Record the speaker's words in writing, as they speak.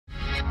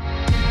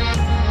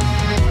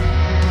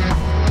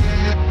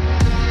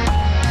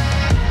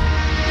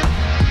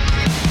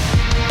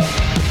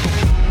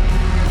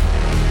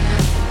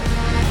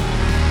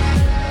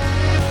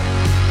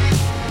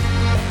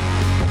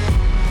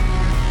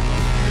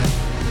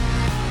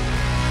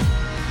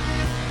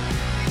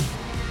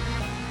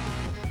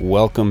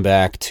welcome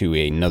back to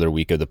another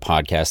week of the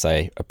podcast.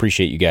 I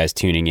appreciate you guys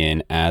tuning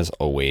in as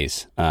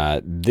always.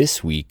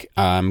 This week,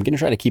 I'm going to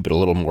try to keep it a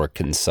little more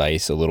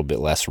concise, a little bit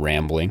less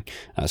rambling.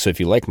 So if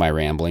you like my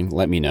rambling,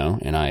 let me know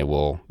and I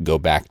will go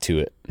back to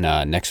it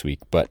next week.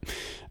 But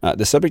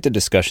the subject of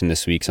discussion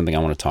this week, something I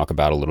want to talk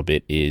about a little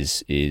bit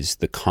is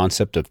the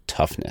concept of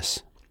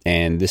toughness.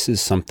 And this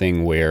is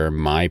something where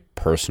my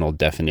personal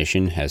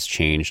definition has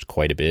changed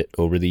quite a bit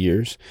over the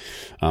years,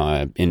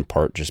 in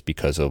part just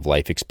because of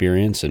life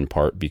experience, in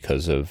part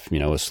because of,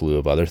 a slew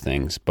of other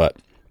things. But,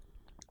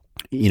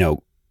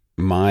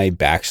 my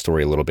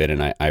backstory a little bit,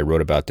 and I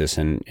wrote about this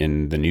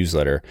in the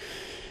newsletter.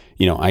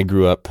 I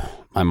grew up,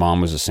 my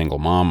mom was a single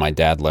mom. My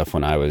dad left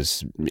when I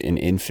was an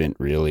infant,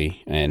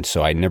 really. And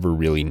so I never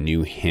really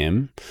knew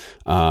him.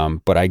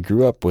 But I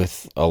grew up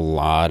with a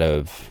lot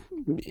of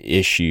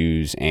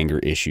issues, anger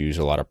issues,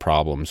 a lot of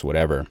problems,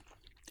 whatever.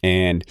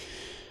 And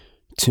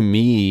to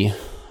me,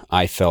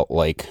 I felt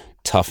like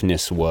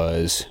toughness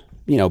was,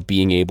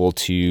 being able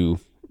to,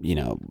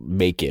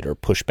 make it or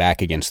push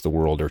back against the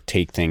world or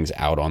take things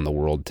out on the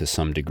world to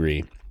some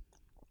degree.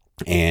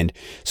 And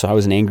so I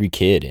was an angry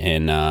kid,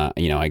 and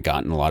I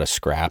got in a lot of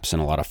scraps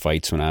and a lot of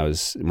fights when I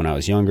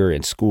was younger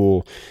in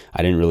school.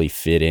 I didn't really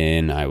fit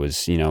in. I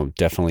was,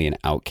 definitely an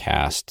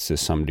outcast to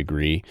some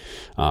degree.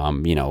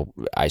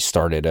 I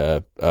started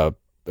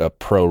a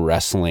pro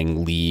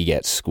wrestling league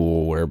at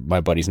school where my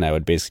buddies and I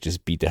would basically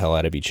just beat the hell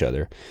out of each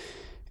other.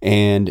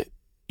 And,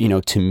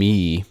 to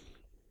me,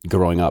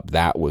 growing up,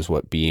 that was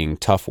what being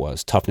tough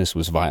was. Toughness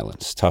was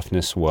violence.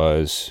 Toughness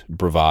was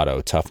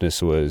bravado.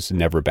 Toughness was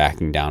never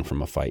backing down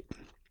from a fight.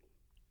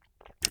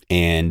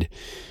 And,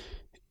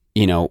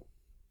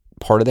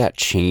 part of that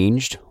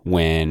changed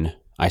when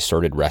I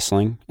started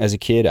wrestling as a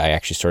kid. I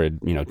actually started,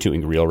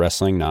 doing real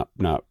wrestling, not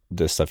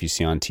the stuff you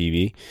see on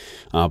TV.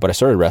 But I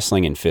started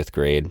wrestling in 5th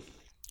grade.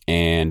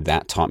 And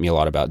that taught me a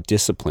lot about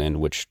discipline,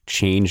 which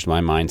changed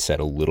my mindset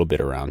a little bit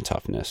around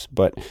toughness.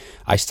 But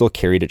I still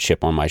carried a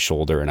chip on my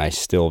shoulder, and I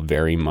still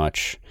very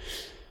much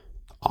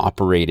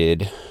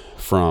operated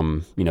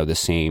from, the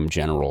same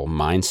general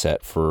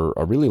mindset for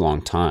a really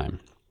long time.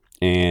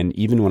 And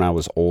even when I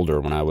was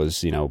older, when I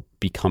was,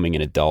 becoming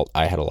an adult,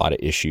 I had a lot of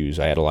issues.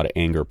 I had a lot of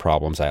anger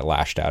problems. I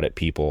lashed out at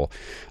people.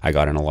 I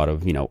got in a lot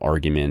of,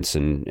 arguments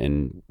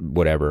and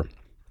whatever.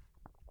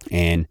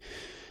 And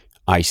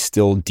I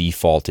still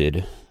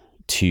defaulted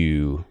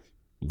to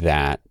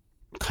that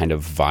kind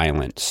of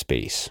violent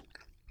space.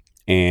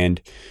 And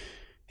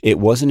it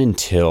wasn't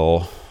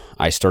until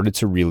I started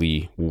to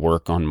really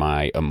work on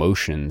my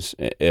emotions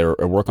or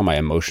work on my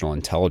emotional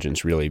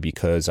intelligence, really,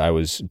 because I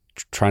was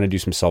trying to do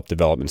some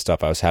self-development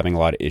stuff. I was having a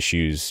lot of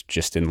issues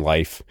just in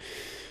life.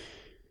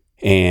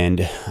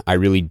 And I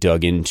really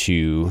dug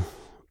into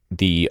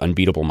the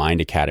Unbeatable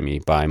Mind Academy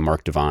by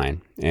Mark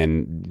Divine.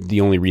 And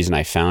the only reason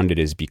I found it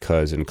is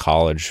because in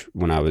college,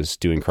 when I was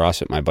doing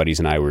CrossFit, my buddies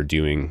and I were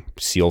doing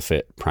SEAL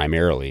Fit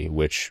primarily,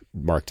 which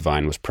Mark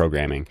Divine was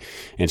programming.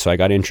 And so I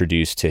got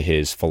introduced to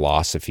his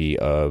philosophy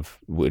of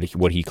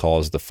what he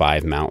calls the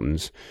 5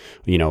 mountains.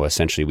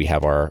 Essentially we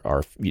have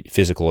our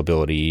physical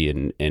ability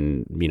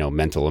and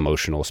mental,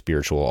 emotional,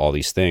 spiritual, all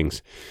these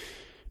things.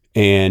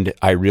 And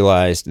I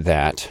realized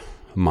that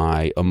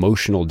my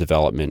emotional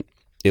development,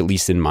 at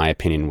least in my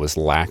opinion, was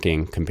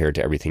lacking compared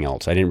to everything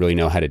else. I didn't really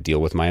know how to deal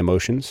with my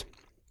emotions.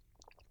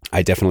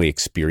 I definitely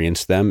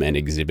experienced them and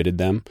exhibited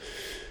them,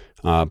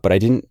 but I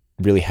didn't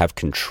really have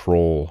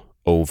control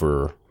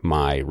over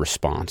my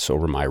response,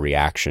 over my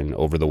reaction,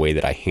 over the way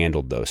that I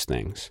handled those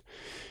things.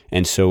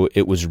 And so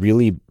it was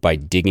really by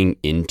digging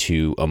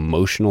into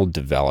emotional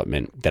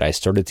development that I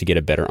started to get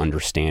a better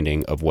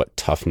understanding of what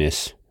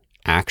toughness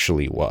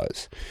actually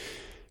was.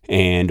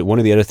 And one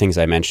of the other things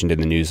I mentioned in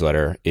the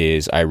newsletter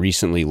is I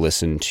recently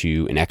listened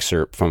to an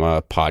excerpt from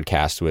a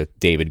podcast with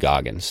David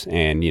Goggins.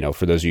 And,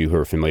 for those of you who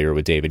are familiar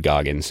with David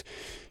Goggins,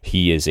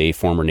 he is a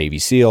former Navy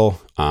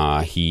SEAL.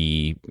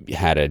 He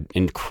had an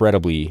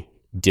incredibly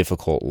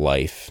difficult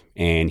life,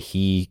 and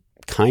he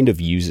kind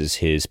of uses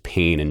his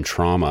pain and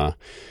trauma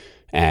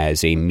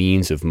as a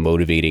means of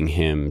motivating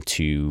him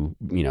to,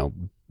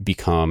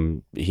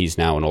 he's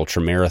now an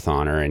ultra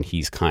marathoner, and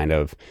he's kind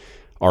of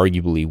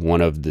arguably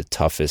one of the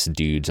toughest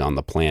dudes on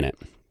the planet.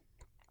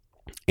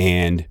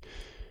 And,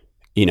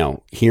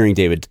 hearing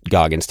David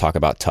Goggins talk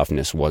about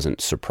toughness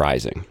wasn't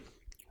surprising.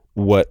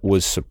 What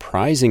was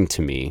surprising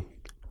to me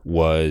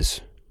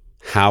was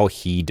how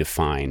he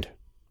defined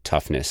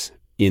toughness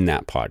in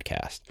that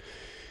podcast.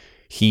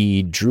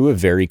 He drew a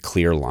very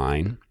clear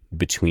line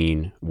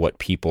between what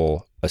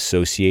people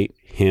associate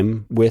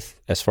him with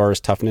as far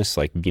as toughness,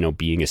 like,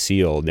 being a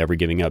SEAL, never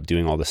giving up,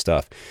 doing all this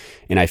stuff.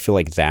 And I feel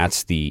like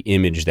that's the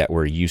image that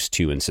we're used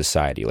to in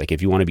society. Like,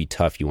 if you want to be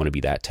tough, you want to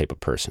be that type of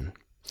person.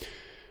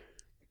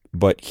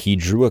 But he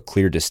drew a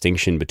clear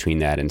distinction between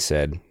that and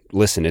said,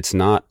 listen, it's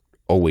not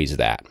always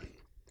that.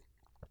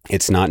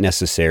 It's not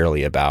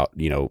necessarily about,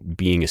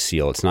 being a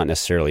SEAL. It's not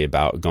necessarily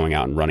about going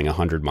out and running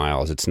 100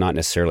 miles. It's not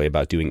necessarily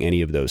about doing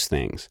any of those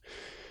things.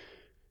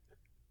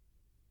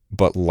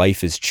 But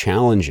life is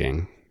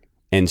challenging,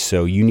 And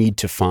so you need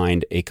to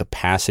find a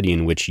capacity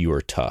in which you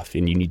are tough,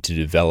 and you need to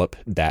develop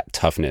that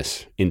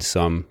toughness in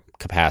some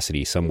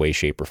capacity, some way,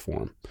 shape, or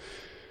form.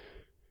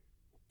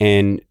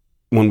 And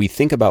when we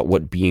think about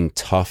what being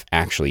tough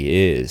actually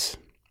is,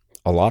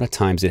 a lot of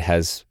times it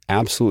has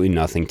absolutely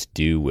nothing to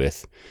do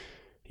with,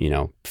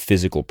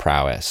 physical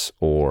prowess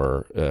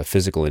or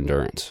physical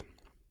endurance.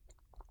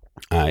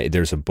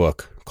 There's a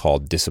book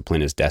called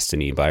Discipline is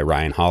Destiny by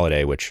Ryan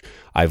Holiday, which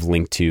I've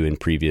linked to in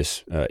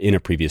a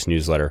previous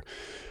newsletter.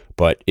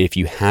 But if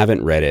you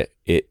haven't read it,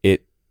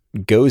 it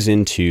goes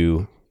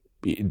into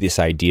this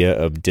idea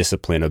of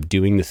discipline, of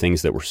doing the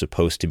things that we're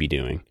supposed to be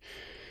doing,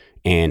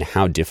 and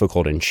how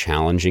difficult and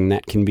challenging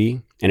that can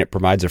be. And it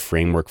provides a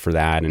framework for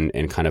that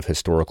and kind of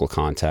historical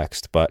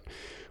context. But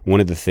one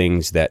of the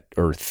things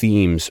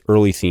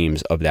early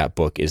themes of that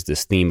book is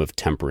this theme of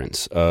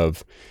temperance,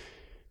 of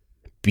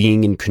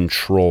being in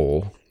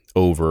control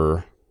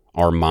over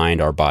our mind,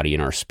 our body,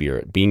 and our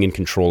spirit, being in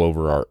control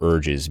over our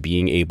urges,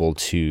 being able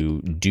to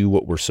do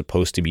what we're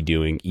supposed to be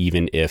doing,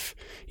 even if,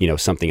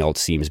 something else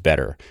seems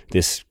better.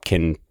 This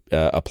can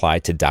apply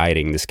to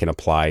dieting. This can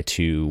apply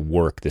to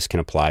work. This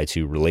can apply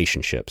to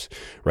relationships,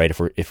 right?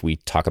 If we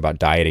talk about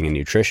dieting and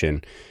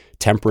nutrition,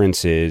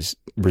 temperance is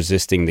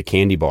resisting the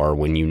candy bar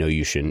when you know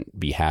you shouldn't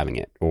be having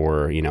it,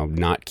 or,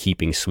 not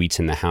keeping sweets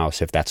in the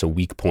house if that's a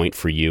weak point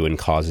for you and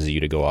causes you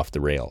to go off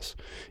the rails.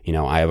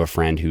 I have a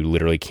friend who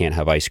literally can't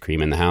have ice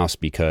cream in the house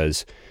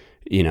because,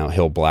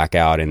 he'll black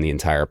out and the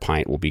entire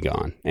pint will be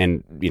gone.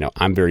 And,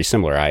 I'm very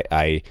similar.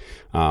 I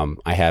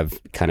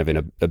have kind of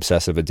an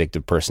obsessive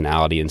addictive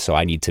personality. And so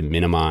I need to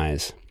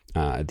minimize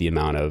the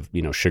amount of,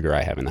 sugar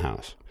I have in the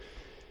house.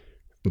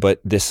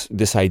 But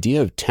this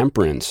idea of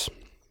temperance,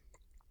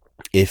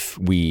 if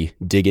we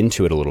dig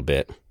into it a little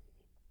bit,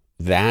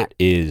 that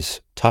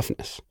is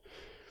toughness.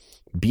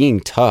 Being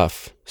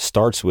tough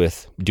starts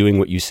with doing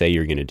what you say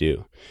you're going to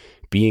do.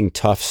 Being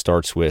tough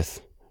starts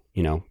with,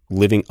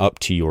 living up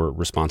to your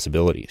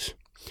responsibilities,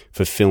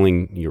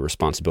 fulfilling your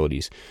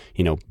responsibilities,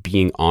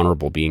 being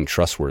honorable, being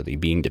trustworthy,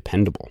 being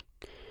dependable.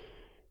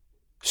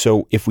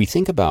 So if we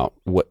think about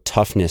what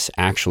toughness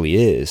actually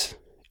is,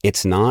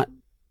 it's not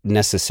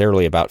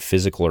necessarily about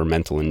physical or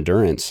mental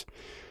endurance.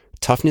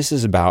 Toughness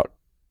is about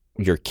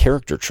your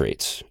character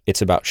traits.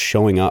 It's about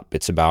showing up.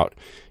 It's about,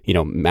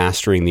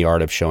 mastering the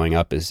art of showing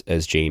up,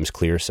 as James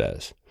Clear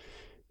says.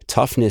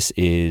 Toughness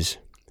is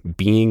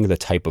being the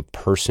type of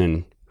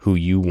person who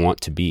you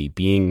want to be,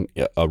 being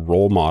a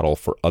role model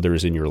for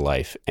others in your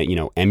life,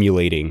 and,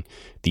 emulating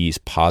these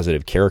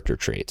positive character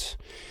traits.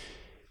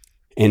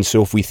 And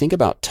so if we think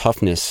about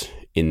toughness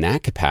in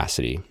that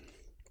capacity,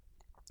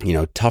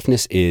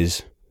 toughness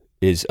is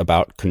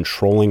about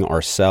controlling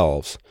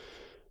ourselves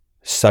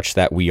such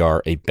that we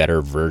are a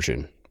better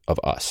version of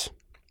us.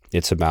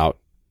 It's about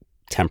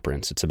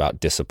temperance. It's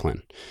about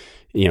discipline,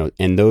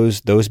 and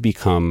those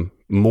become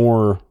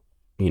more,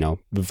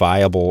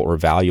 viable or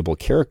valuable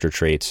character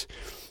traits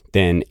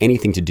than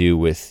anything to do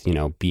with,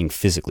 being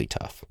physically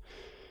tough.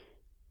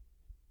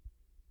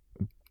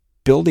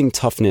 Building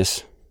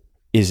toughness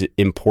is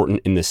important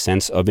in the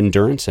sense of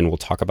endurance, and we'll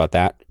talk about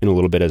that in a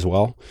little bit as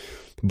well.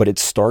 But it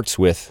starts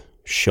with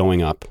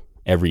showing up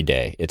every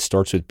day. It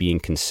starts with being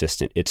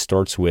consistent. It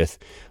starts with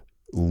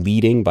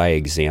leading by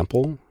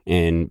example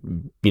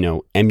and,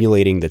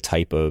 emulating the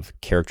type of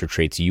character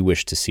traits you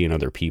wish to see in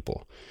other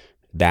people.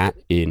 That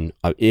in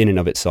and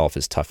of itself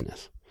is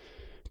toughness.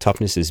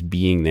 Toughness is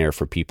being there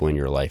for people in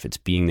your life. It's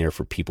being there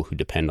for people who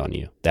depend on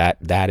you.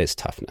 That is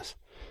toughness.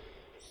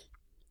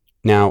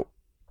 Now,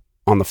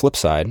 on the flip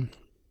side,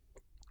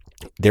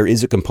 there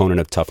is a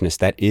component of toughness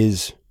that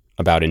is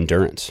about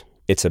endurance.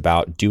 It's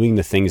about doing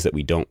the things that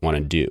we don't want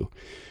to do.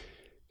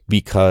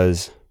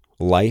 Because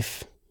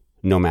life,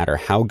 no matter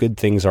how good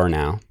things are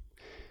now,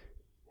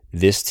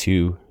 this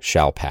too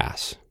shall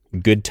pass.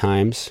 Good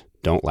times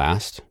don't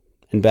last,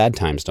 and bad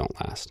times don't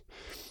last.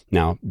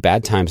 Now,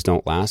 bad times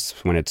don't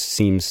last when it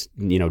seems,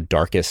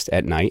 darkest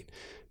at night.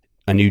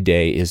 A new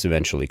day is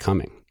eventually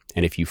coming.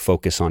 And if you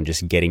focus on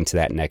just getting to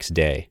that next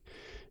day,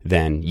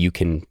 then you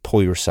can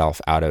pull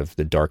yourself out of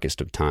the darkest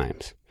of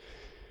times.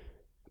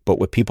 But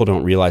what people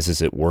don't realize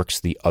is it works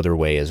the other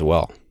way as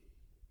well.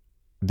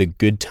 The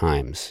good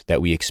times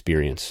that we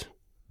experience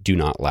do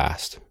not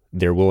last.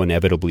 There will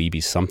inevitably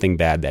be something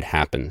bad that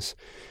happens.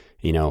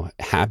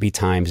 Happy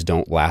times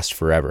don't last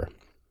forever,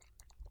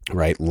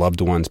 right?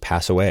 Loved ones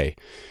pass away.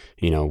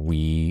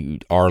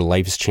 Our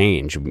lives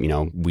change.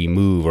 We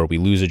move, or we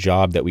lose a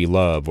job that we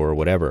love, or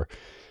whatever.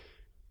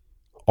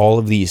 All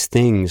of these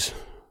things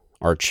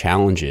are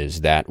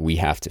challenges that we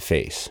have to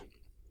face.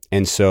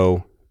 And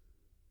so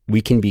we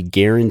can be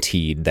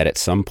guaranteed that at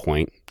some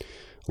point,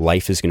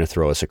 life is going to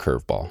throw us a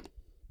curveball.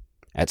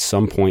 At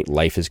some point,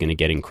 life is going to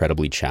get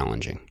incredibly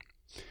challenging.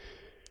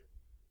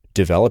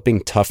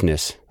 Developing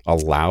toughness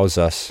allows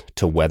us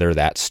to weather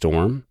that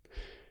storm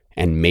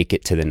and make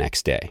it to the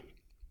next day.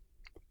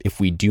 If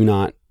we do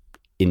not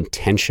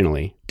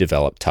intentionally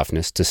develop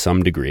toughness to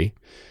some degree,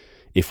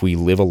 if we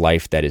live a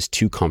life that is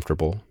too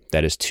comfortable,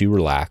 that is too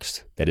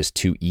relaxed, that is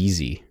too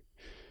easy,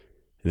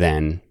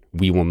 then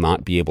we will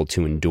not be able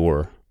to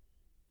endure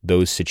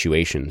those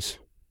situations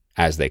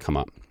as they come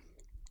up.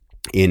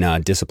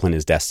 In Discipline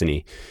is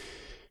Destiny,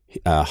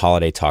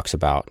 Holiday talks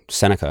about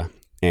Seneca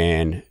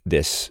and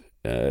this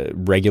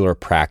regular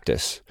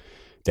practice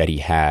that he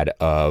had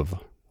of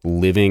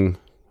living,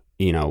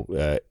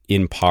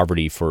 in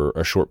poverty for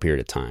a short period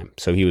of time.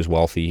 So he was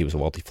wealthy. He was a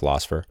wealthy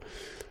philosopher.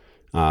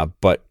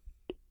 But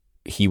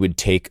he would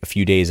take a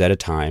few days at a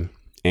time,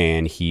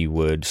 and he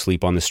would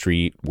sleep on the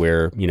street,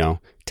 wear,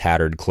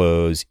 tattered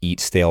clothes, eat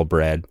stale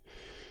bread.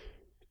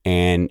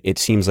 And it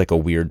seems like a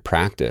weird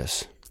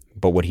practice.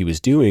 But what he was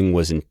doing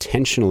was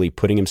intentionally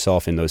putting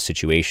himself in those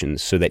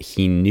situations so that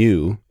he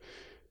knew,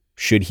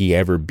 should he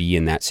ever be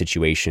in that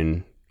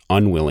situation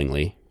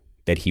unwillingly,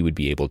 that he would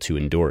be able to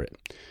endure it.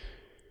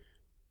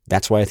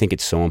 That's why I think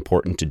it's so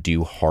important to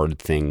do hard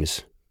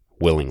things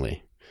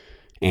willingly.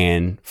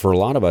 And for a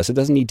lot of us, it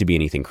doesn't need to be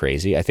anything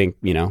crazy. I think,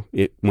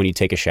 when you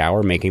take a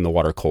shower, making the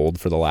water cold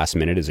for the last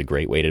minute is a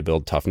great way to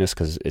build toughness,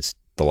 because it's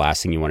the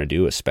last thing you want to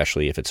do,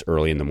 especially if it's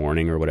early in the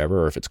morning or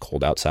whatever, or if it's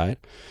cold outside.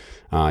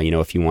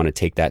 If you want to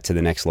take that to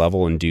the next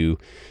level and do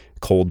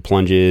cold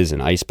plunges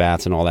and ice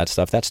baths and all that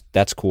stuff,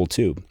 that's cool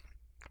too.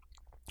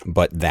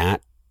 But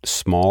that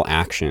small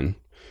action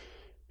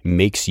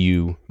makes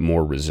you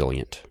more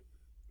resilient,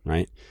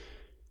 right?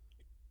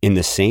 In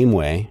the same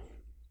way,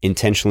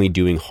 intentionally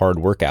doing hard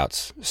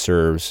workouts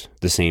serves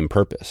the same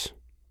purpose,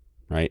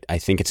 right? I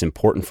think it's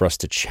important for us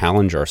to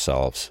challenge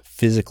ourselves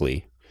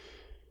physically,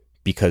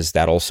 because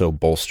that also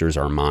bolsters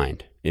our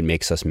mind. It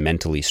makes us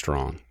mentally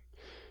strong.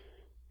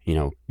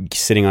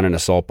 Sitting on an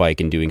assault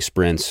bike and doing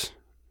sprints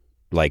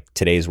like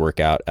today's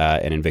workout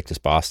at Invictus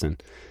Boston,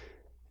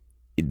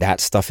 that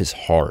stuff is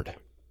hard.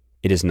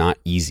 It is not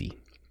easy.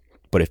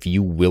 But if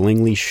you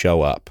willingly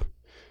show up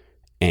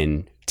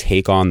and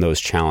take on those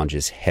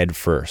challenges head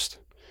first,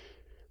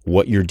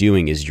 what you're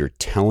doing is you're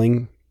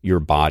telling your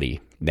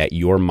body that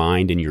your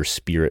mind and your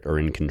spirit are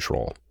in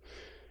control.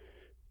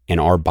 And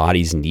our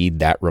bodies need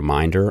that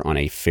reminder on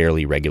a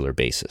fairly regular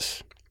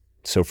basis.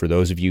 So for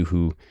those of you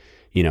who,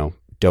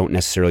 don't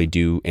necessarily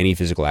do any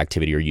physical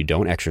activity, or you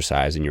don't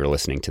exercise and you're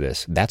listening to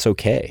this, that's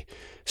okay.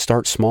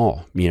 Start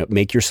small.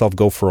 Make yourself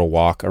go for a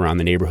walk around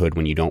the neighborhood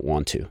when you don't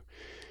want to.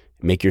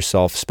 Make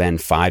yourself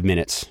spend 5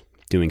 minutes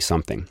doing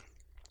something.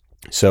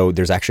 So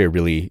there's actually a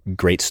really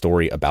great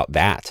story about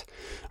that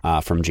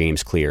from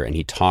James Clear. And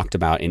he talked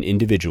about an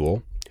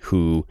individual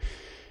who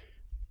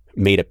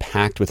made a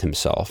pact with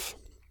himself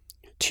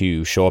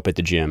to show up at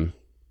the gym,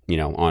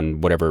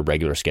 on whatever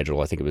regular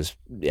schedule. I think it was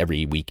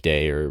every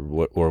weekday or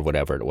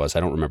whatever it was. I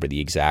don't remember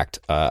the exact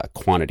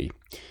quantity.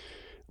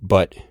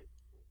 But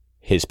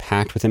his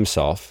pact with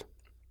himself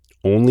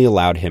only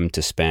allowed him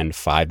to spend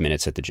 5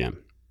 minutes at the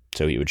gym.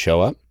 So he would show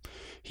up,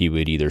 he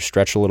would either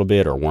stretch a little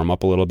bit or warm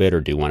up a little bit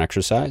or do one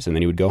exercise, and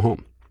then he would go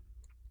home.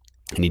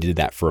 And he did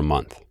that for a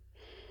month.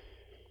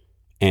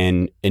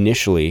 And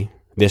initially,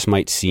 this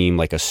might seem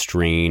like a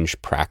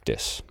strange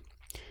practice.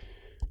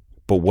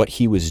 But what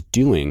he was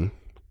doing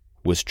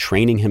was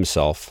training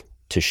himself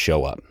to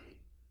show up.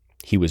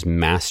 He was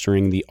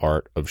mastering the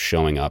art of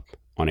showing up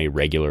on a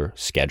regular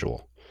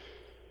schedule.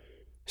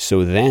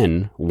 So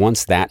then,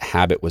 once that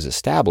habit was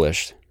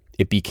established,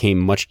 it became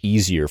much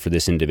easier for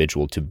this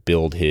individual to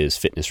build his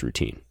fitness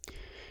routine,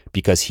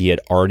 because he had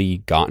already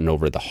gotten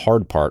over the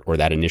hard part, or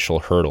that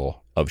initial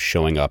hurdle of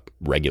showing up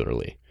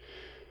regularly.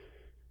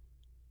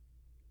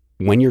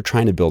 When you're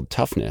trying to build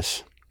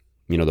toughness,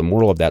 the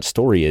moral of that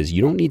story is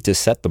you don't need to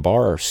set the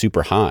bar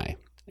super high.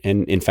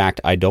 And in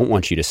fact, I don't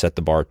want you to set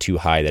the bar too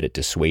high that it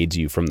dissuades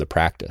you from the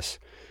practice.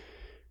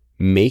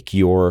 Make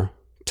your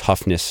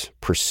toughness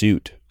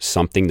pursuit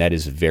something that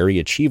is very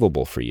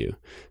achievable for you,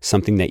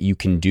 something that you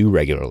can do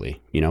regularly.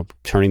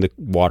 Turning the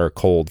water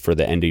cold for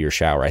the end of your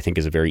shower, I think,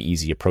 is a very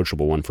easy,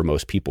 approachable one for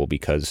most people,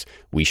 because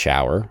we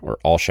shower, or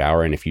all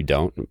shower. And if you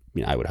don't,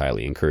 I would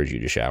highly encourage you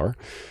to shower.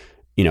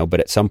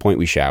 But at some point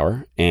we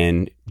shower,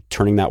 and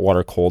turning that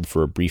water cold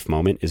for a brief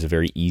moment is a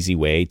very easy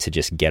way to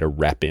just get a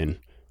rep in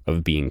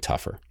of being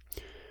tougher.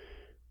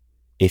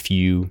 If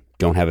you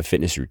don't have a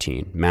fitness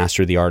routine,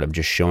 master the art of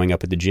just showing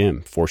up at the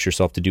gym. Force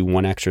yourself to do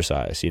one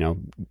exercise.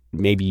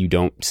 Maybe you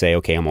don't say,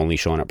 okay, I'm only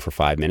showing up for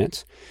 5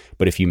 minutes.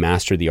 But if you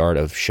master the art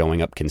of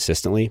showing up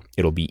consistently,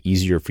 it'll be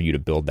easier for you to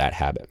build that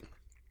habit.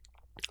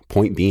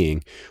 Point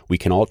being, we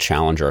can all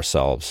challenge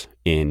ourselves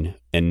in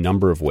a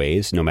number of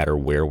ways, no matter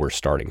where we're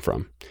starting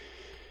from.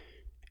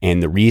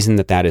 And the reason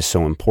that is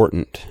so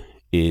important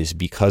is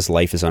because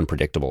life is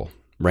unpredictable.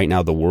 Right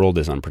now, the world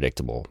is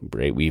unpredictable,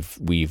 right?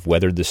 We've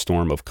weathered the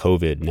storm of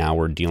COVID. Now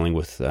we're dealing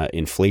with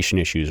inflation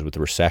issues, with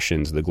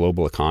recessions. The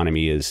global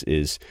economy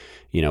is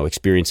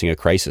experiencing a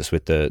crisis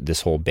with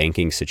this whole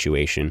banking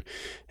situation.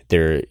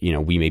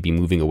 We may be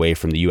moving away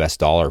from the U.S.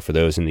 dollar for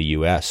those in the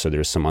U.S. So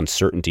there's some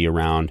uncertainty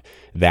around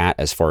that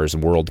as far as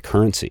world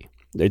currency.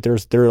 There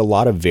are a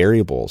lot of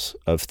variables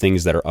of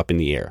things that are up in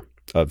the air,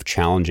 of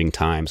challenging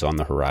times on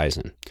the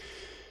horizon.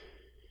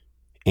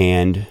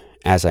 And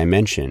as I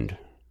mentioned,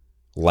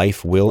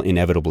 life will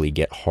inevitably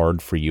get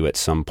hard for you at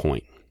some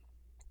point.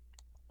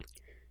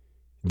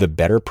 The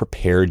better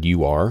prepared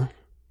you are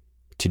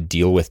to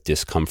deal with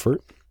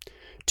discomfort,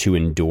 to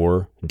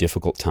endure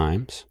difficult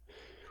times,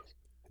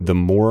 the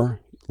more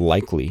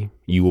likely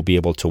you will be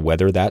able to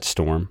weather that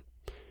storm,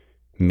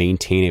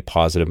 maintain a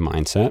positive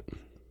mindset,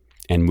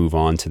 and move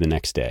on to the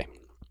next day.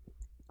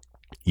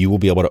 You will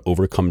be able to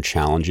overcome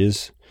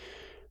challenges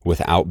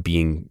without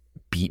being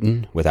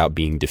beaten, without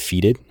being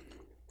defeated,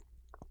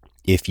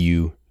 if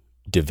you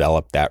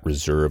develop that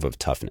reserve of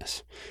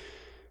toughness.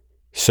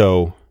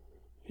 So,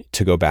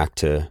 to go back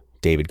to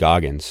David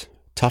Goggins,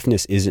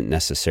 toughness isn't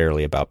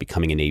necessarily about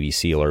becoming a Navy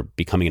SEAL or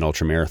becoming an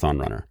ultramarathon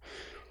runner,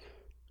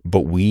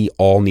 but we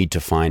all need to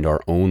find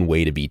our own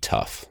way to be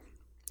tough,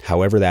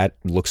 however that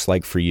looks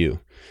like for you.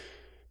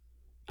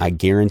 I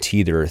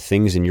guarantee there are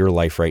things in your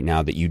life right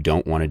now that you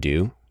don't want to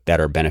do that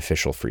are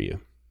beneficial for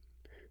you.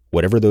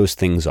 Whatever those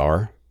things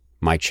are,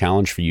 my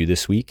challenge for you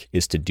this week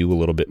is to do a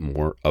little bit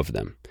more of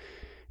them.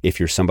 If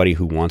you're somebody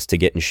who wants to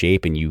get in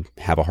shape and you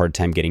have a hard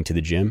time getting to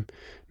the gym,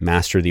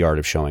 master the art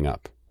of showing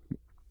up.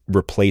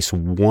 Replace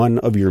one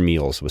of your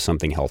meals with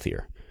something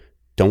healthier.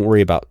 Don't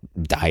worry about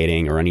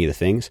dieting or any of the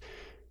things.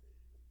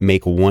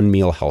 Make one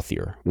meal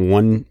healthier.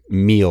 One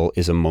meal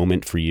is a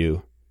moment for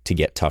you to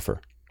get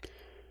tougher.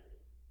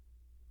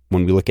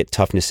 When we look at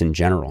toughness in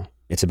general,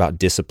 it's about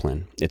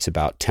discipline. It's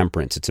about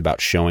temperance. It's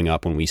about showing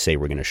up when we say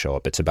we're going to show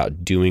up. It's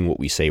about doing what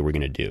we say we're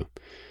going to do.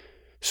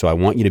 So I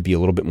want you to be a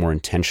little bit more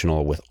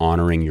intentional with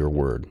honoring your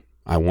word.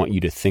 I want you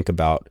to think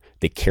about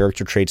the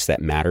character traits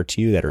that matter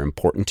to you, that are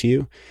important to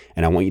you,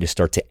 and I want you to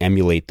start to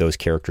emulate those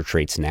character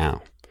traits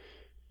now.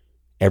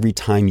 Every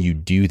time you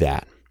do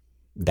that,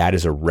 that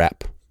is a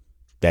rep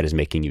that is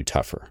making you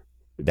tougher.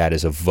 That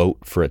is a vote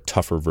for a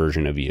tougher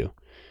version of you.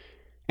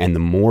 And the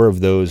more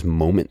of those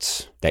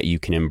moments that you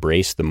can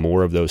embrace, the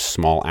more of those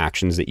small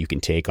actions that you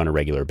can take on a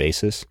regular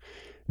basis,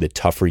 the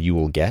tougher you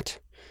will get.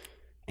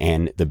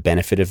 And the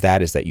benefit of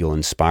that is that you'll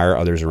inspire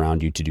others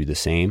around you to do the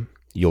same.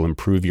 You'll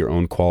improve your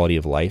own quality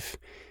of life.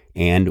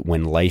 And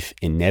when life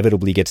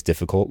inevitably gets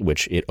difficult,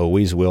 which it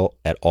always will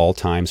at all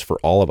times for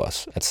all of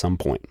us at some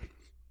point,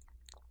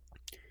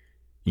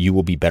 you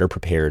will be better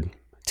prepared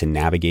to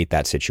navigate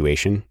that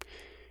situation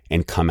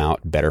and come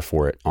out better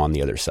for it on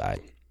the other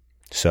side.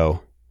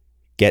 So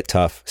get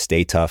tough,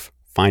 stay tough,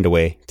 find a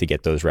way to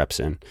get those reps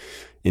in.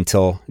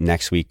 Until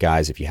next week,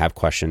 guys, if you have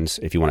questions,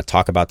 if you want to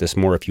talk about this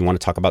more, if you want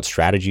to talk about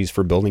strategies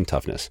for building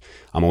toughness,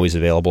 I'm always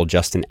available,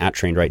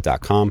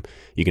 justin@trainedright.com.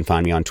 You can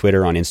find me on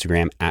Twitter, on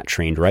Instagram,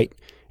 @trainedright.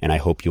 And I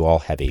hope you all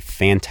have a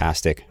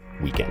fantastic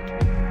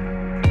weekend.